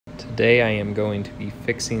Today I am going to be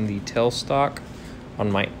fixing the tailstock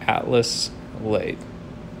on my Atlas lathe.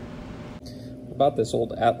 About this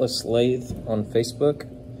old Atlas lathe on Facebook,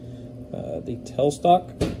 the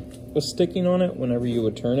tailstock was sticking on it whenever you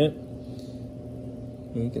would turn it.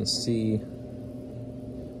 And you can see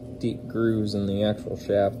deep grooves in the actual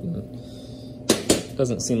shaft, and it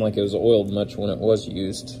doesn't seem like it was oiled much when it was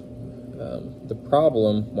used. The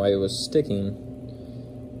problem why it was sticking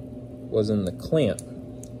was in the clamp.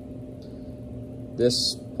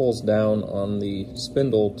 This pulls down on the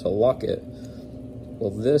spindle to lock it.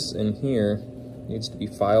 Well, this in here needs to be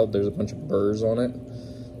filed. There's a bunch of burrs on it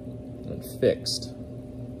and fixed.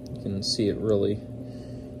 You can see it really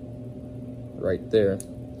right there.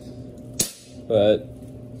 But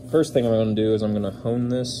first thing I'm going to do is I'm going to hone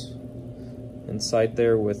this inside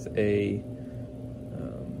there with a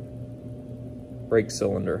brake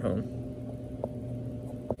cylinder hone.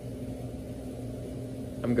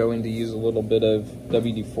 I'm going to use a little bit of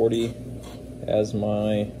WD-40 as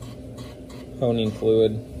my honing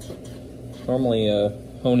fluid. Normally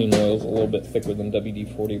honing oil is a little bit thicker than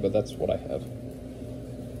WD-40, but that's what I have.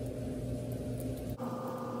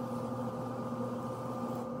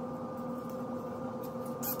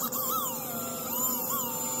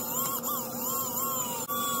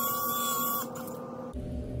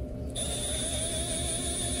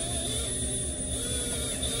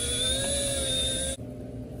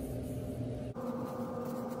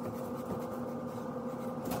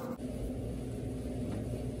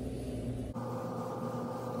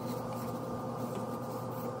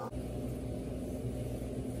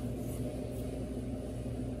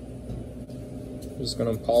 I'm just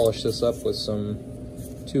going to polish this up with some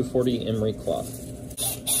 240 emery cloth.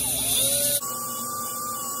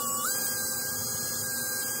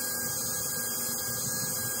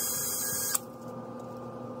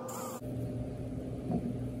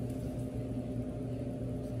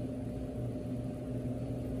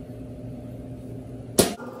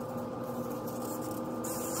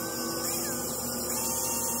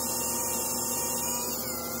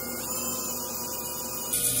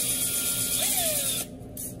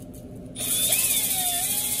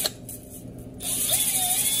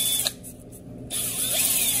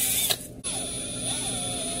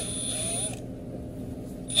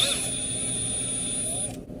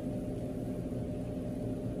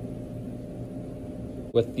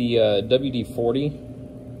 With the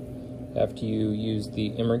WD-40, after you use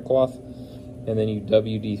the emery cloth and then you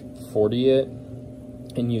WD-40 it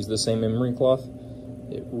and use the same emery cloth,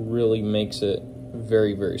 it really makes it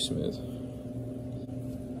very, very smooth.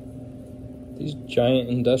 These giant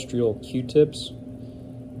industrial Q-tips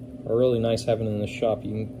are really nice having in the shop.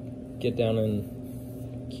 You can get down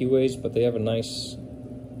in Q-ways, but they have a nice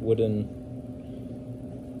wooden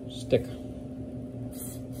stick.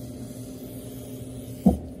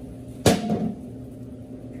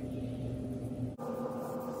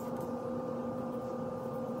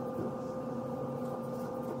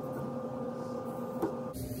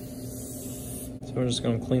 So I'm just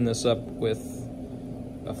going to clean this up with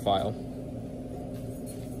a file.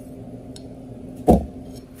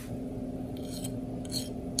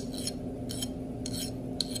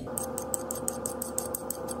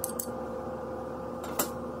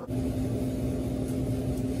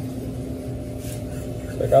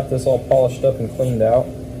 So I got this all polished up and cleaned out.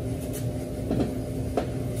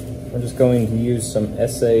 I'm just going to use some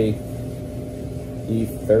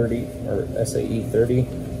SAE30 or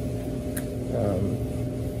SAE30.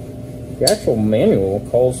 The actual manual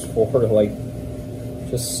calls for like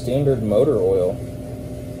just standard motor oil.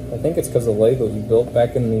 I think it's because the lathe was built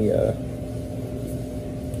back in the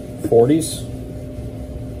 40s,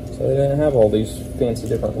 so they didn't have all these fancy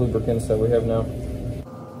different lubricants that we have now.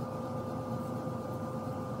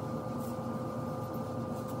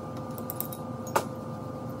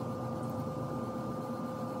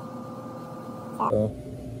 So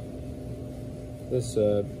this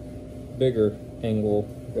bigger angle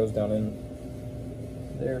goes down in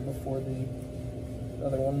there before the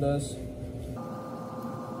other one does.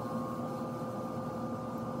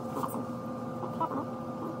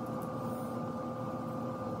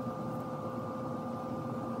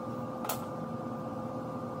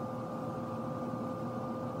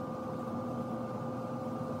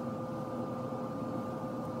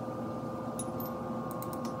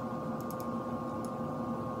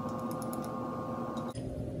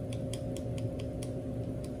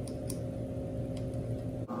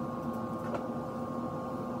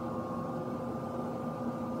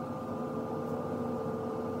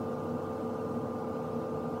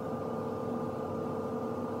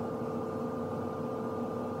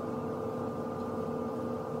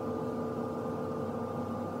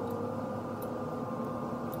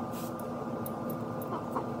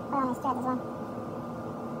 nice job as well.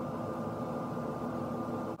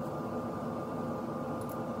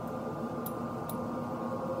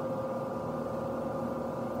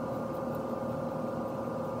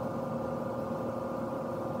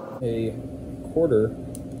 A quarter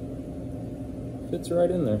fits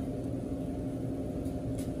right in there.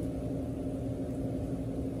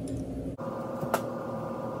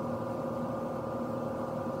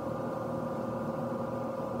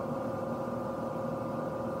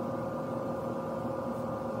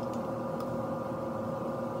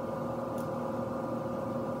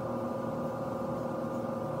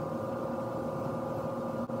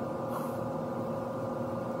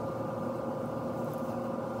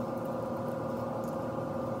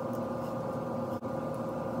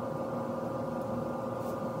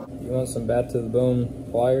 You want some bat to the bone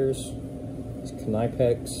pliers? These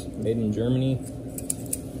Knipex, made in Germany.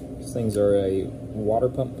 These things are a water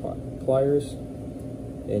pump pliers,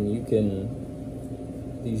 and you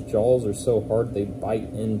can, these jaws are so hard they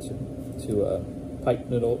bite into pipe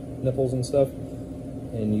nipples and stuff,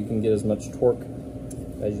 and you can get as much torque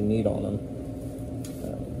as you need on them.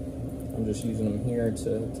 I'm just using them here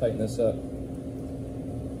to tighten this up.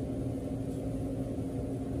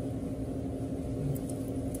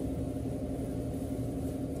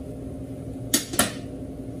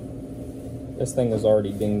 This thing was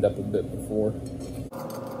already dinged up a bit before.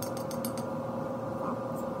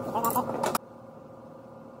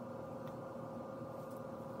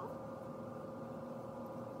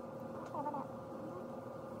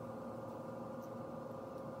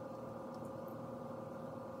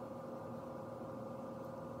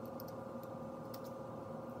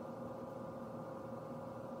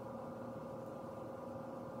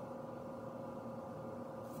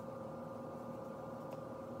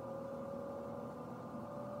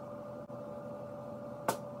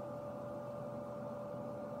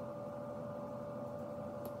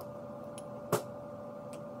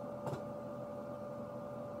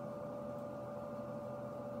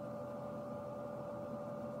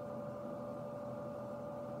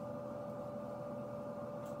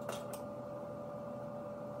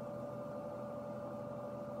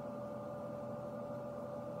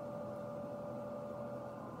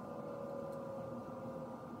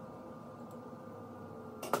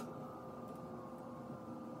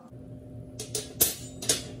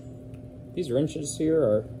 These wrenches here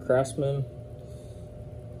are Craftsman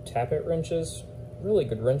tappet wrenches. Really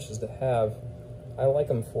good wrenches to have. I like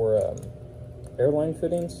them for airline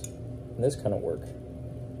fittings and this kind of work.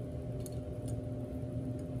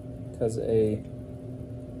 Because a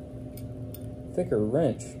thicker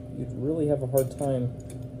wrench, you'd really have a hard time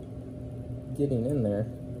getting in there.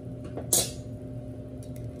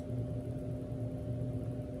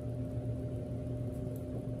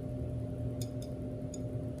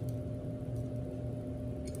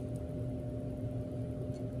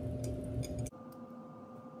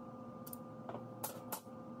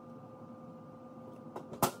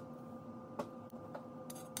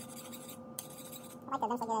 I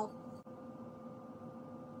like that wrench,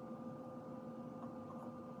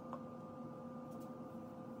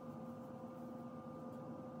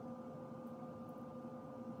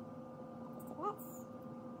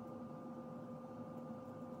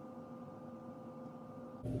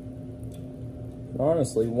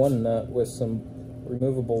 Honestly, one nut with some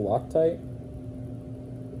removable Loctite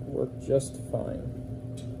worked just fine.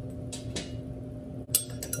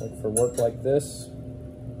 Like for work like this,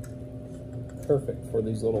 perfect for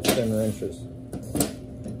these little thin wrenches.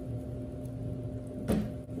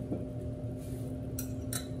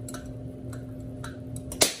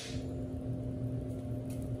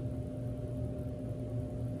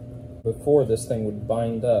 Before, this thing would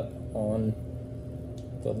bind up on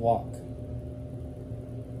the lock.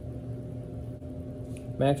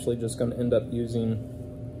 I'm actually just going to end up using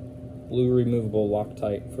blue removable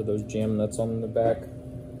Loctite for those jam nuts on the back.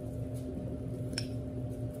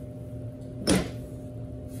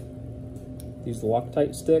 These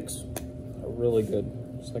Loctite sticks are really good.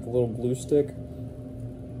 It's like a little glue stick,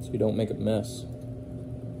 so you don't make a mess.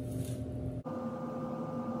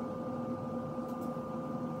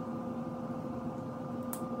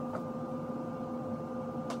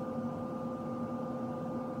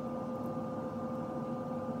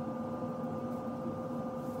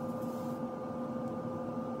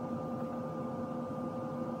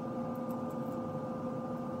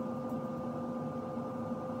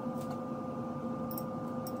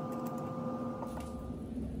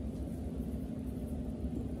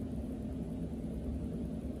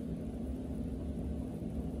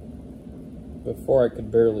 Before I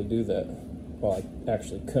could barely do that. Well, I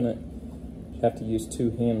actually couldn't. have to use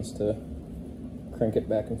two hands to crank it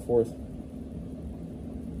back and forth.